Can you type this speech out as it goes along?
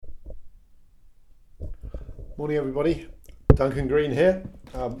Morning, everybody. Duncan Green here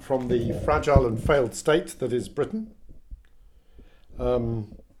from the fragile and failed state that is Britain. I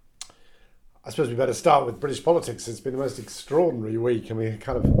suppose we better start with British politics. It's been the most extraordinary week. I mean, a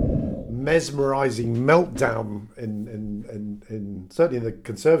kind of mesmerising meltdown in certainly in the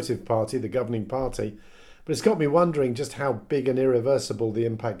Conservative Party, the governing party. But it's got me wondering just how big and irreversible the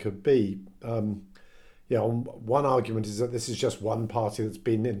impact could be. One argument is that this is just one party that's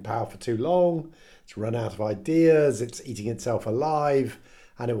been in power for too long. It's run out of ideas. It's eating itself alive,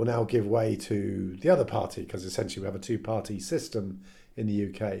 and it will now give way to the other party because essentially we have a two-party system in the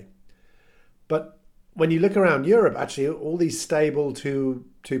UK. But when you look around Europe, actually, all these stable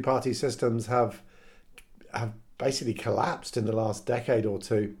two-party systems have basically collapsed in the last decade or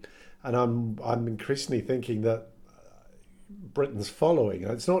two, and I'm increasingly thinking that Britain's following.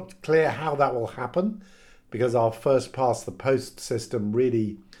 It's not clear how that will happen, because our first past the post system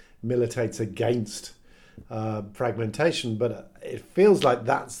really militates against fragmentation, but it feels like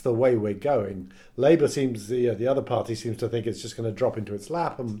that's the way we're going. Labour seems, the other party seems to think it's just going to drop into its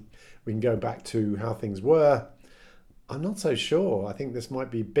lap and we can go back to how things were. I'm not so sure. I think this might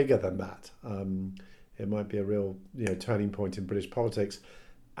be bigger than that. It might be a real turning point in British politics,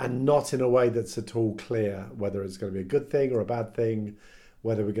 and not in a way that's at all clear whether it's going to be a good thing or a bad thing,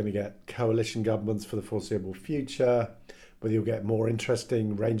 whether we're going to get coalition governments for the foreseeable future, whether you'll get more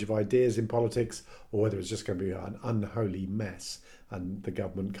interesting range of ideas in politics, or whether it's just going to be an unholy mess and the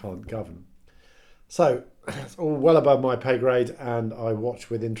government can't govern. So it's all well above my pay grade, and I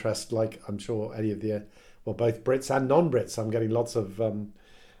watch with interest, like I'm sure any of both Brits and non-Brits. I'm getting lots of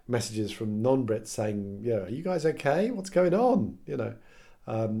messages from non-Brits saying, are you guys okay? What's going on?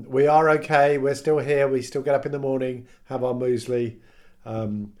 We are okay. We're still here. We still get up in the morning, have our muesli,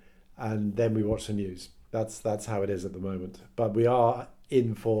 and then we watch the news. That's how it is at the moment. But we are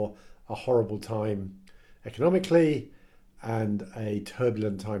in for a horrible time economically and a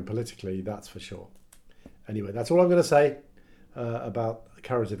turbulent time politically, that's for sure. Anyway, that's all I'm going to say about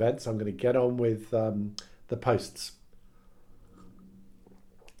current events. I'm going to get on with the posts.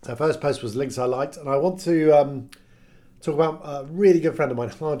 So first post was links I liked, and I want to talk about a really good friend of mine,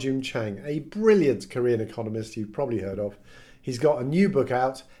 Ha-Joon Chang, a brilliant Korean economist you've probably heard of. He's got a new book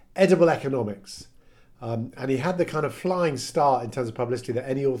out, Edible Economics. And he had the kind of flying start in terms of publicity that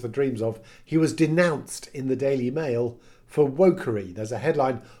any author dreams of. He was denounced in the Daily Mail for wokery. There's a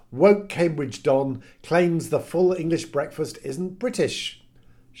headline, "Woke Cambridge Don claims the full English breakfast isn't British."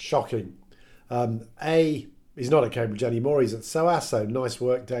 Shocking. He's not at Cambridge anymore. He's at SOAS, so nice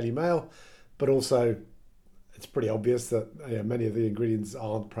work, Daily Mail. But also, it's pretty obvious that many of the ingredients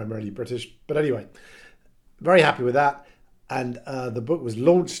aren't primarily British. But anyway, very happy with that. And the book was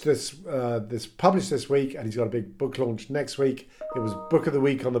launched published this week, and he's got a big book launch next week. It was Book of the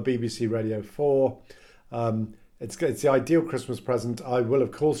Week on the BBC Radio 4. It's the ideal Christmas present. I will,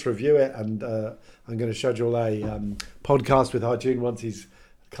 of course, review it, and I'm going to schedule a podcast with Ha-Joon once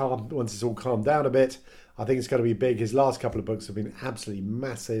it's all calmed down a bit. I think it's going to be big. His last couple of books have been absolutely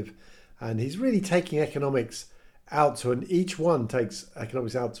massive, and he's really taking economics out each one takes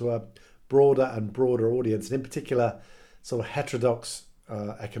economics out to a broader and broader audience, and in particular, sort of heterodox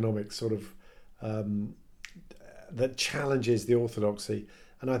economics, sort of that challenges the orthodoxy.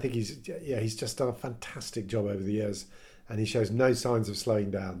 And I think he's just done a fantastic job over the years, and he shows no signs of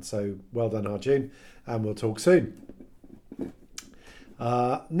slowing down. So well done, Ha-Joon, and we'll talk soon.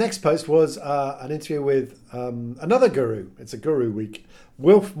 Next post was an interview with another guru. It's a guru week,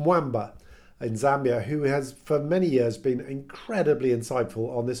 Wilf Mwamba in Zambia, who has for many years been incredibly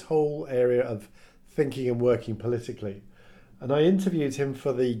insightful on this whole area of thinking and working politically. And I interviewed him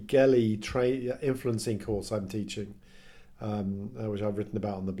for the Gelly influencing course I'm teaching, which I've written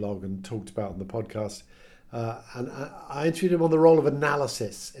about on the blog and talked about on the podcast. And I interviewed him on the role of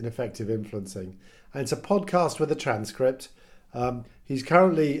analysis in effective influencing. And it's a podcast with a transcript.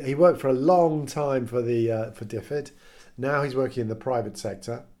 He worked for a long time for DFID. Now he's working in the private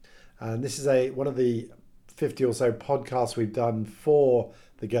sector. And this is one of the 50 or so podcasts we've done for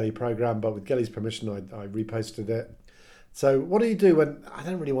the Gelly program, but with Gelly's permission, I reposted it. So what do you do when I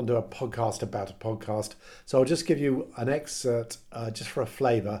don't really want to do a podcast about a podcast? So I'll just give you an excerpt just for a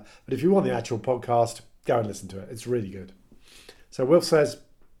flavour. But if you want the actual podcast, go and listen to it. It's really good. So Wilf says,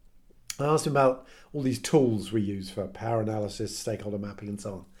 I asked him about all these tools we use for power analysis, stakeholder mapping and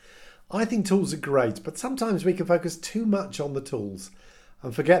so on. I think tools are great, but sometimes we can focus too much on the tools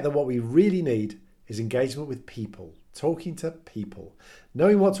and forget that what we really need is engagement with people, talking to people.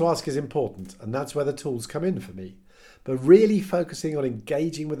 Knowing what to ask is important, and that's where the tools come in for me. But really focusing on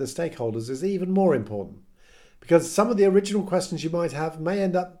engaging with the stakeholders is even more important, because some of the original questions you might have may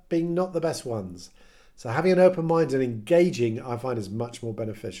end up being not the best ones. So having an open mind and engaging, I find, is much more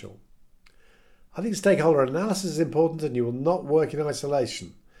beneficial. I think stakeholder analysis is important, and you will not work in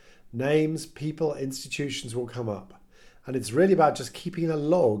isolation. Names, people, institutions will come up. And it's really about just keeping a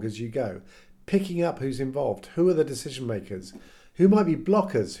log as you go, picking up who's involved, who are the decision makers, who might be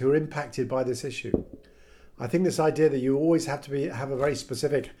blockers who are impacted by this issue. I think this idea that you always have to have a very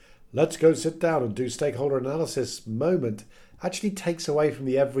specific, let's go sit down and do stakeholder analysis moment actually takes away from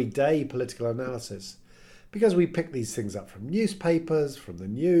the everyday political analysis, because we pick these things up from newspapers, from the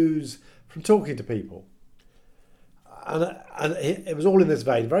news, from talking to people. And it was all in this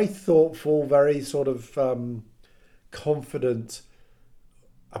vein, very thoughtful, very sort of confident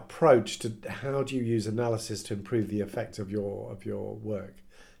approach to how do you use analysis to improve the effect of your work.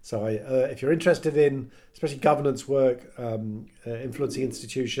 So if you're interested in, especially governance work, influencing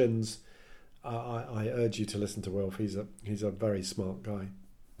institutions, I urge you to listen to Wilf. He's a very smart guy.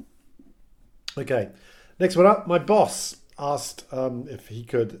 Okay, next one up. My boss asked if he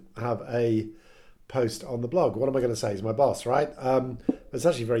could have a post on the blog. What am I going to say? He's my boss, right? It's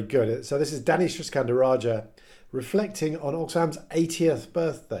actually very good. So this is Danny Sriskandaraja reflecting on Oxfam's 80th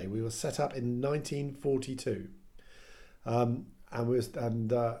birthday. We were set up in 1942. I'll just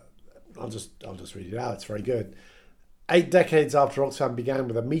read it out. It's very good. 8 decades after Oxfam began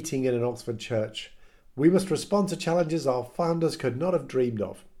with a meeting in an Oxford church, we must respond to challenges our founders could not have dreamed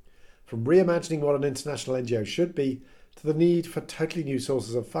of. From reimagining what an international NGO should be, to the need for totally new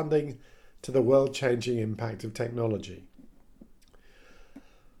sources of funding, to the world-changing impact of technology.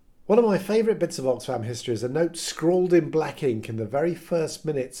 One of my favourite bits of Oxfam history is a note scrawled in black ink in the very first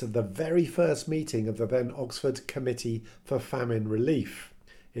minutes of the very first meeting of the then Oxford Committee for Famine Relief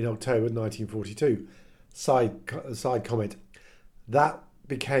in October 1942. Side comment, that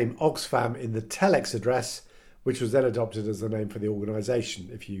became Oxfam in the telex address, which was then adopted as the name for the organisation,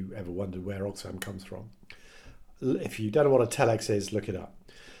 if you ever wondered where Oxfam comes from. If you don't know what a telex is, look it up.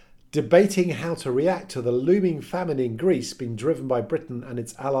 Debating how to react to the looming famine in Greece being driven by Britain and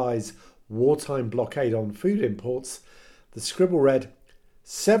its allies' wartime blockade on food imports, the scribble read,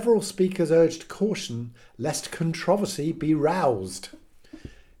 "Several speakers urged caution lest controversy be roused."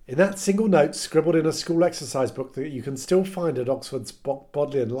 In that single note, scribbled in a school exercise book that you can still find at Oxford's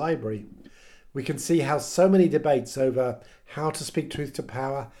Bodleian Library, we can see how so many debates over how to speak truth to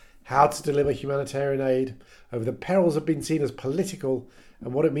power, how to deliver humanitarian aid, over the perils of being seen as political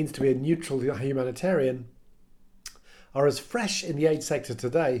and what it means to be a neutral humanitarian, are as fresh in the aid sector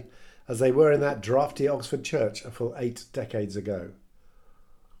today as they were in that drafty Oxford church a full 8 decades ago.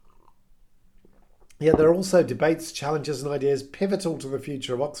 Yet there are also debates, challenges and ideas pivotal to the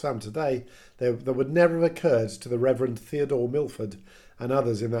future of Oxfam today that would never have occurred to the Reverend Theodore Milford and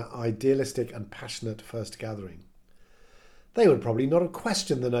others in that idealistic and passionate first gathering. They would probably not have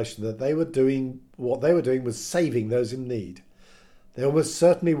questioned the notion that what they were doing was saving those in need. They almost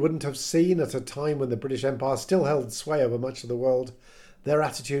certainly wouldn't have seen, at a time when the British Empire still held sway over much of the world, their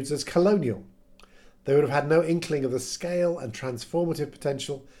attitudes as colonial. They would have had no inkling of the scale and transformative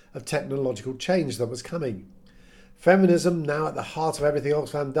potential of technological change that was coming. Feminism, now at the heart of everything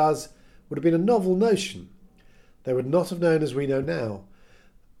Oxfam does, would have been a novel notion. They would not have known, as we know now,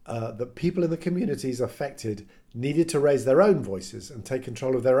 that people in the communities affected needed to raise their own voices and take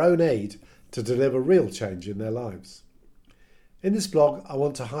control of their own aid to deliver real change in their lives. In this blog, I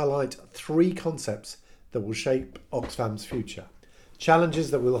want to highlight 3 concepts that will shape Oxfam's future,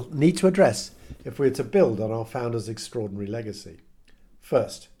 challenges that we'll need to address if we're to build on our founders' extraordinary legacy.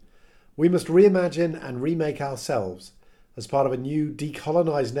 First, we must reimagine and remake ourselves as part of a new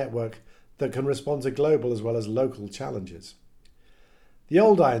decolonised network that can respond to global as well as local challenges. The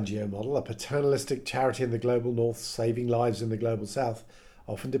old INGO model, a paternalistic charity in the global north saving lives in the global south,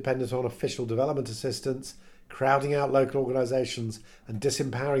 often dependent on official development assistance, crowding out local organisations and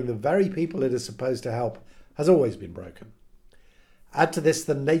disempowering the very people it is supposed to help, has always been broken. Add to this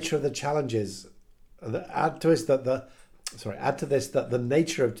that the nature of the challenges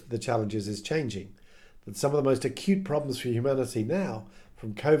is changing, that some of the most acute problems for humanity now,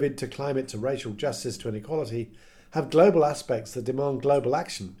 from COVID to climate to racial justice to inequality, have global aspects that demand global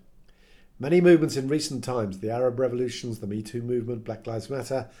action. Many movements in recent times, the Arab revolutions, the Me Too movement, Black Lives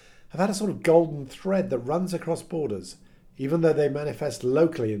Matter, have had a sort of golden thread that runs across borders, even though they manifest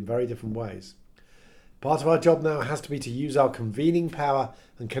locally in very different ways. Part of our job now has to be to use our convening power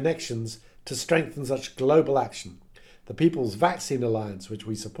and connections to strengthen such global action. The People's Vaccine Alliance, which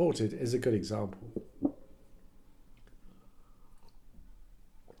we supported, is a good example.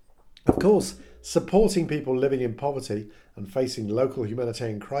 Of course, supporting people living in poverty and facing local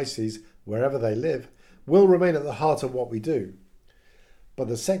humanitarian crises wherever they live will remain at the heart of what we do. but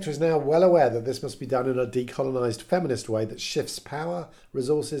the sector is now well aware that this must be done in a decolonised feminist way that shifts power,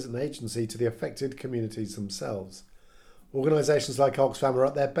 resources and agency to the affected communities themselves. Organisations like Oxfam are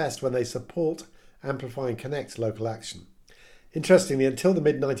at their best when they support, amplify and connect local action. Interestingly, until the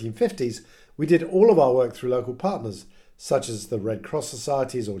mid-1950s, we did all of our work through local partners, such as the Red Cross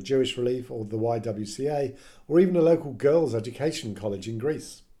Societies or Jewish Relief or the YWCA, or even a local girls' education college in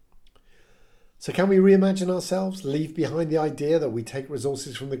Greece. So can we reimagine ourselves, leave behind the idea that we take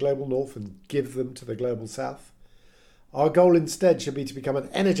resources from the global north and give them to the global south? Our goal instead should be to become an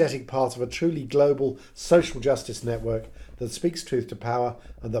energetic part of a truly global social justice network that speaks truth to power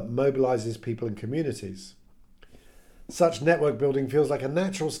and that mobilises people and communities. Such network building feels like a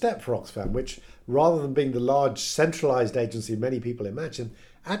natural step for Oxfam, which, rather than being the large centralised agency many people imagine,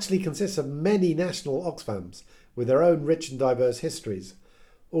 actually consists of many national Oxfams with their own rich and diverse histories.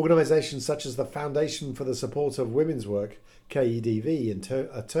 Organisations such as the Foundation for the Support of Women's Work,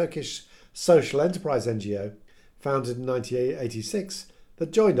 KEDV, a Turkish social enterprise NGO founded in 1986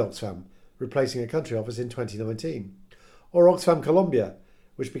 that joined Oxfam, replacing a country office in 2019. Or Oxfam Colombia,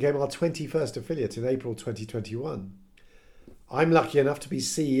 which became our 21st affiliate in April 2021. I'm lucky enough to be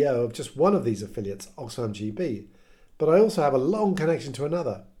CEO of just one of these affiliates, Oxfam GB, but I also have a long connection to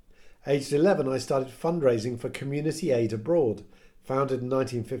another. Aged 11, I started fundraising for Community Aid Abroad, founded in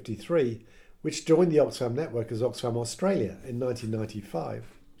 1953, which joined the Oxfam network as Oxfam Australia in 1995.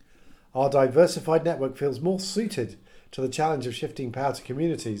 Our diversified network feels more suited to the challenge of shifting power to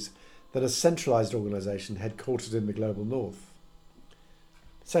communities than a centralised organisation headquartered in the global north.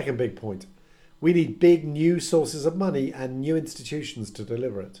 Second big point. We need big new sources of money and new institutions to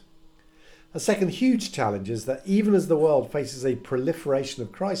deliver it. A second huge challenge is that even as the world faces a proliferation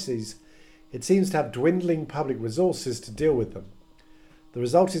of crises, it seems to have dwindling public resources to deal with them. The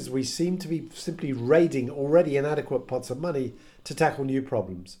result is we seem to be simply raiding already inadequate pots of money to tackle new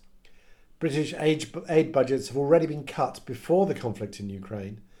problems. British aid budgets have already been cut before the conflict in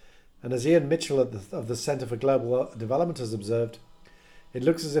Ukraine, and as Ian Mitchell of the Centre for Global Development has observed, it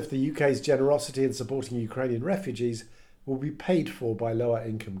looks as if the UK's generosity in supporting Ukrainian refugees will be paid for by lower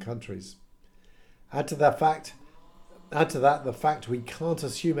income countries. Add to that the fact we can't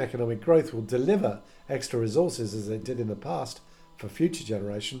assume economic growth will deliver extra resources as it did in the past for future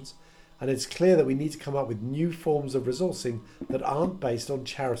generations, and it's clear that we need to come up with new forms of resourcing that aren't based on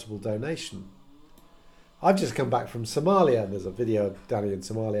charitable donation. I've just come back from Somalia, and there's a video of Danny in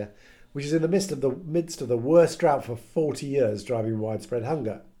Somalia, which is in the midst of the worst drought for 40 years, driving widespread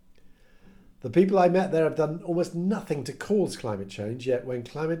hunger. The people I met there have done almost nothing to cause climate change, yet when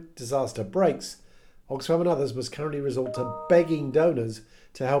climate disaster breaks, Oxfam and others must currently resort to begging donors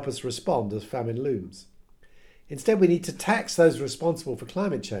to help us respond as famine looms. Instead, we need to tax those responsible for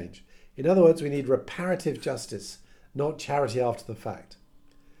climate change. In other words, we need reparative justice, not charity after the fact.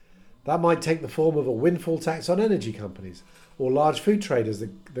 That might take the form of a windfall tax on energy companies or large food traders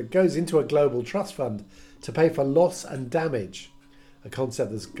that goes into a global trust fund to pay for loss and damage, a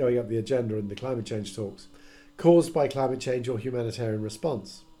concept that's going up the agenda in the climate change talks, caused by climate change or humanitarian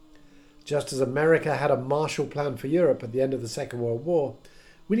response. Just as America had a Marshall Plan for Europe at the end of the Second World War,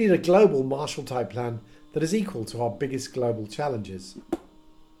 we need a global Marshall-type plan that is equal to our biggest global challenges.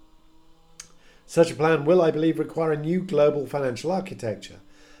 Such a plan will, I believe, require a new global financial architecture.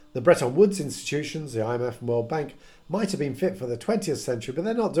 The Bretton Woods institutions, the IMF and World Bank, might have been fit for the 20th century, but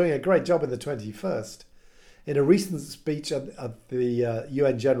they're not doing a great job in the 21st. In a recent speech at the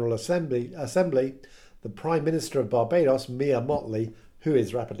UN General Assembly, the Prime Minister of Barbados, Mia Mottley, who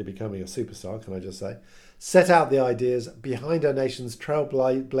is rapidly becoming a superstar, can I just say, set out the ideas behind our nation's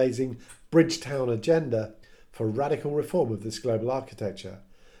trailblazing Bridgetown agenda for radical reform of this global architecture.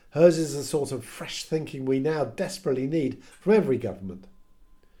 Hers is the sort of fresh thinking we now desperately need from every government.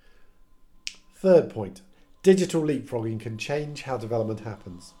 Third point, digital leapfrogging can change how development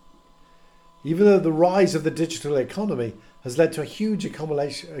happens. Even though the rise of the digital economy has led to a huge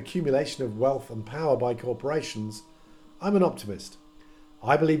accumulation of wealth and power by corporations, I'm an optimist.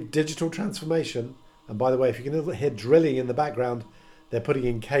 I believe digital transformation, and by the way, if you can hear drilling in the background, they're putting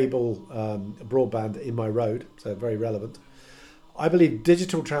in cable broadband in my road, so very relevant. I believe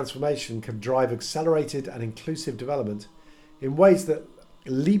digital transformation can drive accelerated and inclusive development in ways that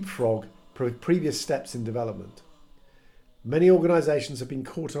leapfrog previous steps in development. Many organisations have been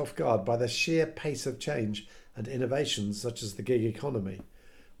caught off guard by the sheer pace of change and innovations such as the gig economy.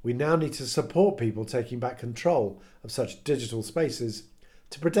 We now need to support people taking back control of such digital spaces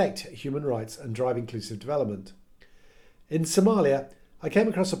to protect human rights and drive inclusive development. In Somalia, I came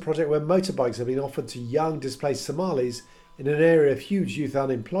across a project where motorbikes have been offered to young displaced Somalis in an area of huge youth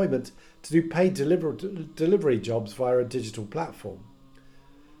unemployment to do paid delivery jobs via a digital platform.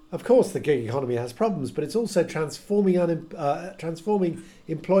 Of course, the gig economy has problems, but it's also transforming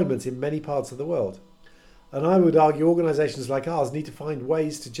employment in many parts of the world. And I would argue organisations like ours need to find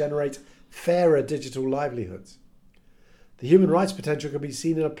ways to generate fairer digital livelihoods. The human rights potential can be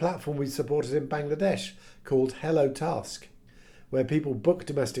seen in a platform we supported in Bangladesh called Hello Task, where people book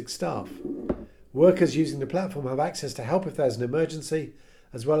domestic staff. Workers using the platform have access to help if there's an emergency,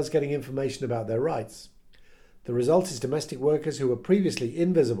 as well as getting information about their rights. The result is domestic workers who were previously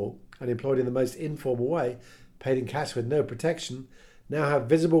invisible and employed in the most informal way, paid in cash with no protection, now have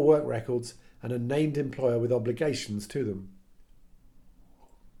visible work records and a named employer with obligations to them.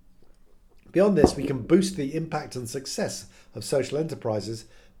 Beyond this, we can boost the impact and success of social enterprises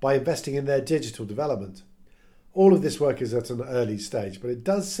by investing in their digital development. All of this work is at an early stage, but it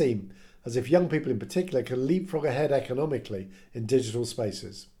does seem as if young people in particular can leapfrog ahead economically in digital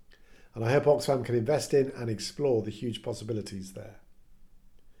spaces. And I hope Oxfam can invest in and explore the huge possibilities there.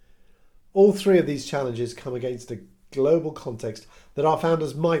 All three of these challenges come against a global context that our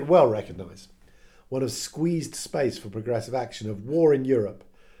founders might well recognise. One of squeezed space for progressive action, of war in Europe,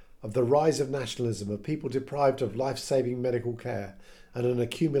 of the rise of nationalism, of people deprived of life-saving medical care, and an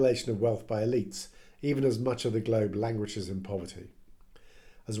accumulation of wealth by elites, even as much of the globe languishes in poverty.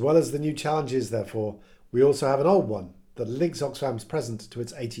 As well as the new challenges, therefore, we also have an old one that links Oxfam's present to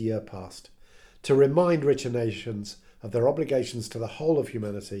its 80-year past, to remind richer nations of their obligations to the whole of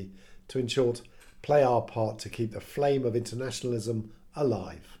humanity, to, in short, play our part to keep the flame of internationalism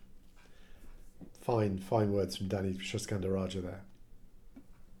alive. Fine words from Danny Sriskandarajah there.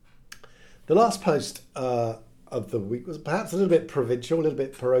 The last post of the week was perhaps a little bit provincial, a little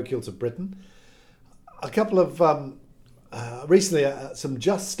bit parochial to Britain. A couple of recently, some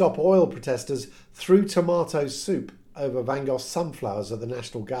Just Stop Oil protesters threw tomato soup over Van Gogh's sunflowers at the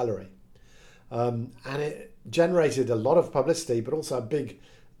National Gallery. And it generated a lot of publicity, but also a big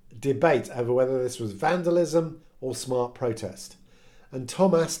debate over whether this was vandalism or smart protest. And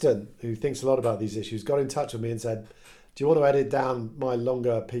Tom Aston, who thinks a lot about these issues, got in touch with me and said, "Do you want to edit down my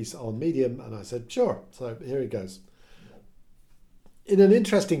longer piece on Medium?" And I said, "Sure." So here it goes. In an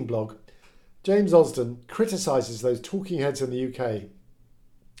interesting blog, James Osden criticises those talking heads in the UK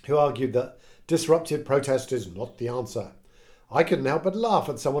who argued that disruptive protest is not the answer. I couldn't help but laugh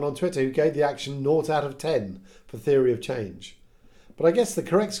at someone on Twitter who gave the action 0 out of 10 for theory of change. But I guess the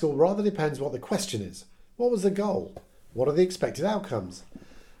correct score rather depends what the question is. What was the goal? What are the expected outcomes?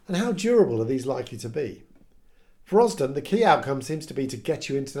 And how durable are these likely to be? For Osden, the key outcome seems to be to get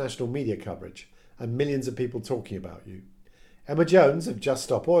you international media coverage and millions of people talking about you. Emma Jones of Just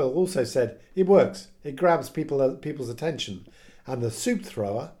Stop Oil also said it works, it grabs people's attention, and the soup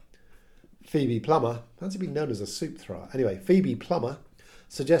thrower, Phoebe Plummer, fancy being known as a soup thrower. Anyway, Phoebe Plummer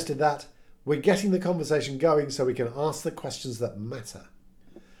suggested that we're getting the conversation going so we can ask the questions that matter.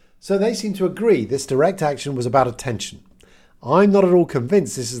 So they seem to agree this direct action was about attention. I'm not at all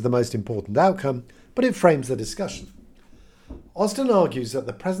convinced this is the most important outcome, but it frames the discussion. Osden argues that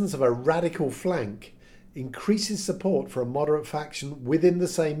the presence of a radical flank increases support for a moderate faction within the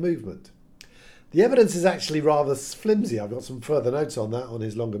same movement. The evidence is actually rather flimsy. I've got some further notes on that on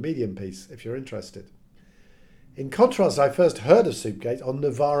his longer Medium piece, if you're interested. In contrast, I first heard of Soupgate on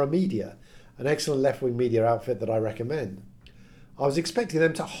Novara Media, an excellent left-wing media outfit that I recommend. I was expecting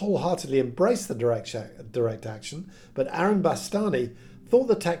them to wholeheartedly embrace the direct action, but Aaron Bastani thought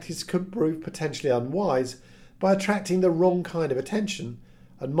the tactics could prove potentially unwise by attracting the wrong kind of attention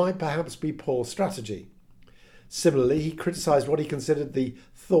and might perhaps be poor strategy. Similarly, he criticised what he considered the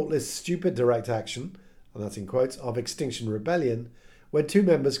thoughtless, stupid direct action, and that's in quotes, of Extinction Rebellion, when two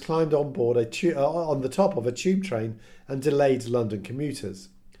members climbed on board on the top of a tube train and delayed London commuters.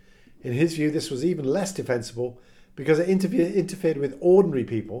 In his view, this was even less defensible because it interfered with ordinary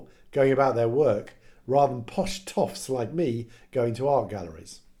people going about their work rather than posh toffs like me going to art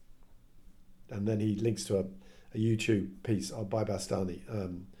galleries. And then he links to a YouTube piece by Bastani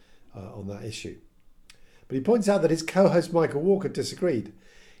on that issue. But he points out that his co-host Michael Walker disagreed.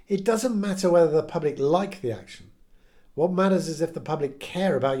 It doesn't matter whether the public like the action. What matters is if the public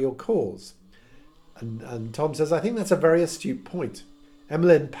care about your cause. And Tom says, I think that's a very astute point.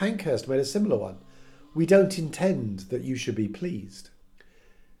 Emmeline Pankhurst made a similar one. We don't intend that you should be pleased.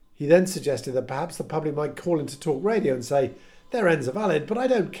 He then suggested that perhaps the public might call into talk radio and say, their ends are valid, but I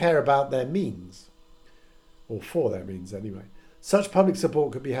don't care about their means. Or for their means, anyway. Such public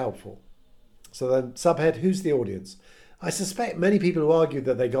support could be helpful. So then, subhead, who's the audience? I suspect many people who argued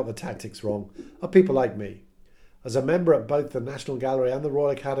that they got the tactics wrong are people like me. As a member at both the National Gallery and the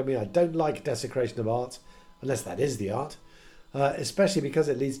Royal Academy, I don't like desecration of art, unless that is the art, especially because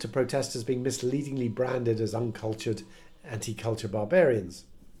it leads to protesters being misleadingly branded as uncultured, anti-culture barbarians.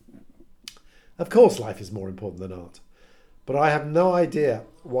 Of course, life is more important than art. But I have no idea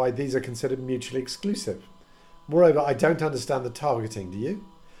why these are considered mutually exclusive. Moreover, I don't understand the targeting, do you?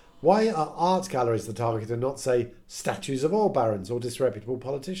 Why are art galleries the target and not, say, statues of oil barons or disreputable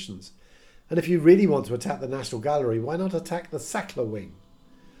politicians? And if you really want to attack the National Gallery, why not attack the Sackler wing?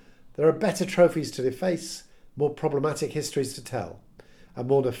 There are better trophies to deface, more problematic histories to tell, and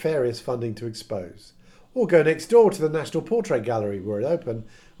more nefarious funding to expose. Or go next door to the National Portrait Gallery, were it open,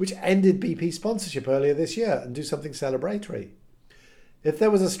 which ended BP sponsorship earlier this year, and do something celebratory. If there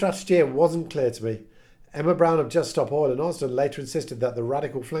was a strategy, it wasn't clear to me. Emma Brown of Just Stop Oil in Osden later insisted that the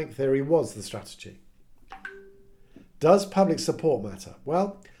radical flank theory was the strategy. Does public support matter?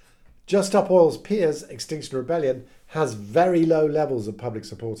 Well, Just Stop Oil's peers, Extinction Rebellion, has very low levels of public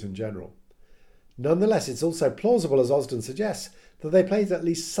support in general. Nonetheless, it's also plausible, as Osden suggests, that they played at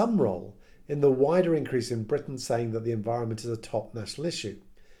least some role in the wider increase in Britain saying that the environment is a top national issue,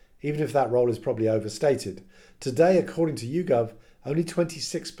 even if that role is probably overstated. Today, according to YouGov, only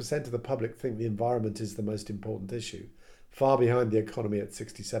 26% of the public think the environment is the most important issue, far behind the economy at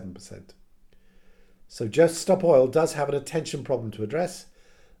 67%. So Just Stop Oil does have an attention problem to address,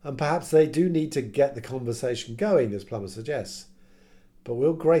 and perhaps they do need to get the conversation going, as Plummer suggests. But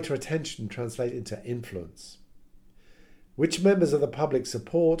will greater attention translate into influence? Which members of the public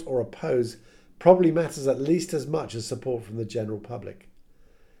support or oppose probably matters at least as much as support from the general public.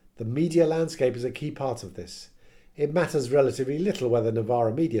 The media landscape is a key part of this. It matters relatively little whether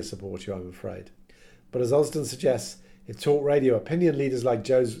Novara media support you, I'm afraid. But as Osden suggests, if talk radio opinion leaders like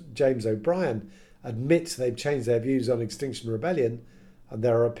James O'Brien admit they've changed their views on Extinction Rebellion, and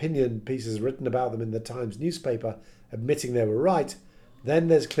there are opinion pieces written about them in the Times newspaper admitting they were right, then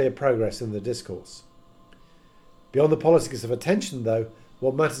there's clear progress in the discourse. Beyond the politics of attention, though,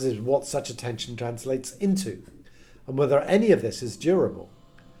 what matters is what such attention translates into, and whether any of this is durable.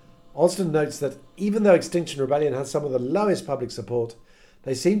 Osden notes that even though Extinction Rebellion has some of the lowest public support,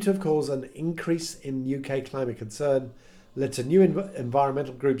 they seem to have caused an increase in UK climate concern, led to new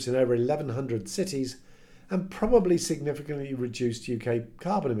environmental groups in over 1,100 cities, and probably significantly reduced UK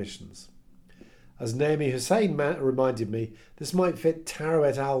carbon emissions. As Naomi Hussain reminded me, this might fit Taro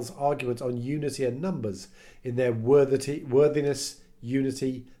et al.'s argument on unity and numbers in their worthiness,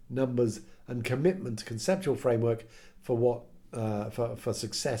 unity, numbers, and commitment conceptual framework for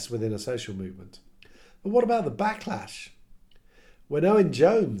success within a social movement. But what about the backlash? When Owen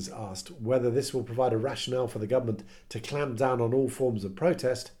Jones asked whether this will provide a rationale for the government to clamp down on all forms of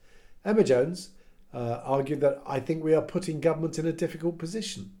protest, Emma Jones argued that I think we are putting government in a difficult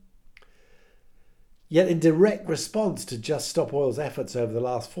position. Yet in direct response to Just Stop Oil's efforts over the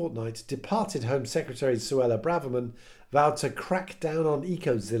last fortnight, departed Home Secretary Suella Braverman vowed to crack down on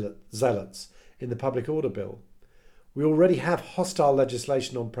eco-zealots in the Public Order Bill. We already have hostile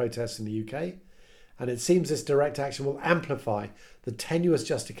legislation on protests in the UK, and it seems this direct action will amplify the tenuous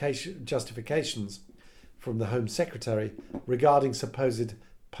justifications from the Home Secretary regarding supposed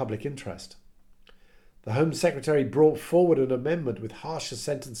public interest. The Home Secretary brought forward an amendment with harsher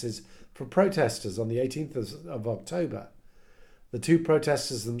sentences for protesters on the 18th of October. The two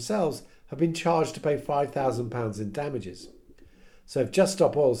protesters themselves have been charged to pay £5,000 in damages. So if Just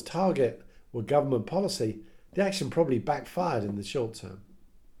Stop Oil's target were government policy, the action probably backfired in the short term.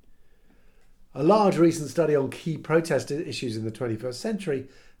 A large recent study on key protest issues in the 21st century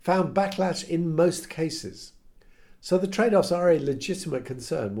found backlash in most cases. So the trade-offs are a legitimate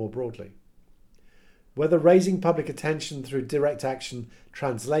concern more broadly. Whether raising public attention through direct action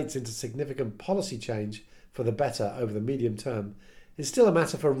translates into significant policy change for the better over the medium term is still a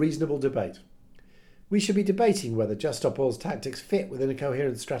matter for reasonable debate. We should be debating whether Just Stop Oil's tactics fit within a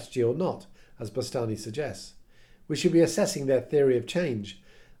coherent strategy or not, as Bastani suggests. We should be assessing their theory of change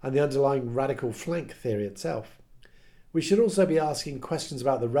and the underlying radical flank theory itself. We should also be asking questions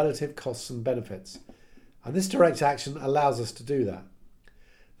about the relative costs and benefits, and this direct action allows us to do that.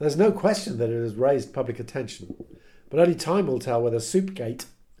 There's no question that it has raised public attention, but only time will tell whether Soupgate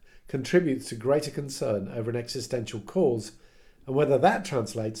contributes to greater concern over an existential cause and whether that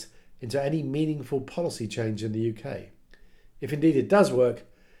translates into any meaningful policy change in the UK. If indeed it does work,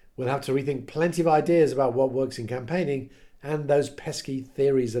 we'll have to rethink plenty of ideas about what works in campaigning and those pesky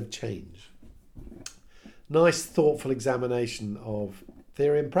theories of change. Nice, thoughtful examination of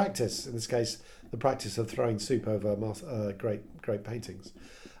theory and practice, in this case, the practice of throwing soup over great paintings.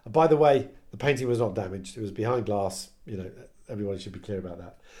 By the way, the painting was not damaged. It was behind glass. Everybody should be clear about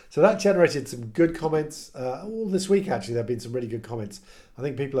that. So that generated some good comments. All this week, actually, there have been some really good comments. I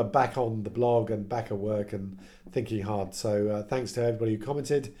think people are back on the blog and back at work and thinking hard. So thanks to everybody who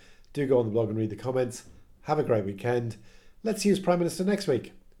commented. Do go on the blog and read the comments. Have a great weekend. Let's use Prime Minister next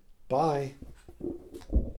week. Bye.